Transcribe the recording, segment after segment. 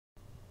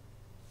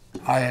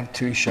I have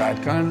 2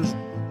 shotguns.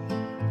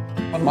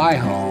 In my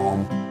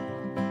home,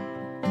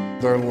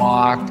 they're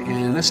locked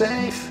in a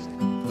safe.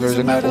 There's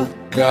a metal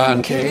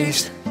gun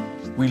case.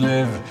 We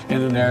live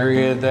in an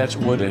area that's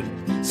wooded,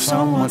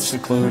 somewhat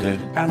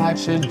secluded. And I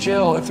said,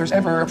 Jill, if there's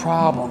ever a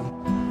problem,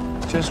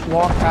 just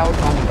walk out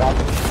on the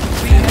balcony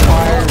and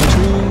fire 2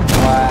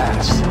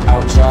 blasts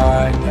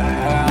outside the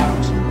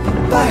house.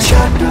 Buy a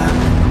shotgun.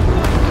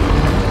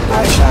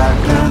 Buy a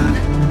shotgun.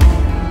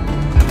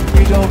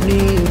 You don't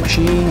need a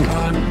machine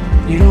gun.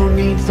 You don't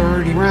need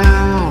 30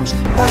 rounds.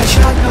 Buy a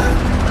shotgun.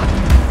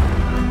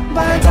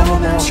 Buy a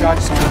double-barrel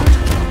shotgun.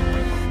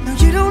 No,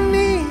 you don't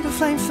need a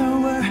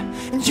flamethrower,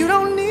 and you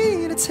don't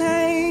need a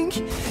tank,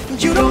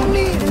 and you don't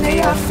need an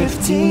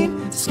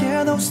AR-15 to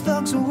scare those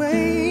thugs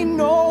away.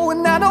 No,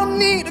 and I don't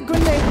need a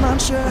grenade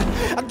launcher.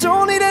 I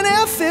don't need an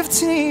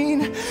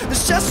F-15.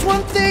 There's just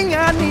one thing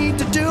I need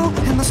to do,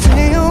 and they'll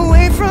stay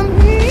away from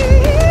me.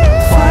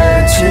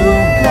 Fire 2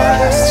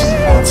 blasts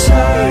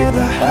outside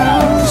the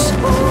house.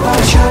 Buy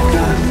a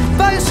shotgun.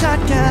 Buy a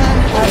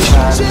shotgun. Buy a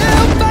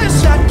shotgun. Buy a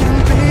shotgun.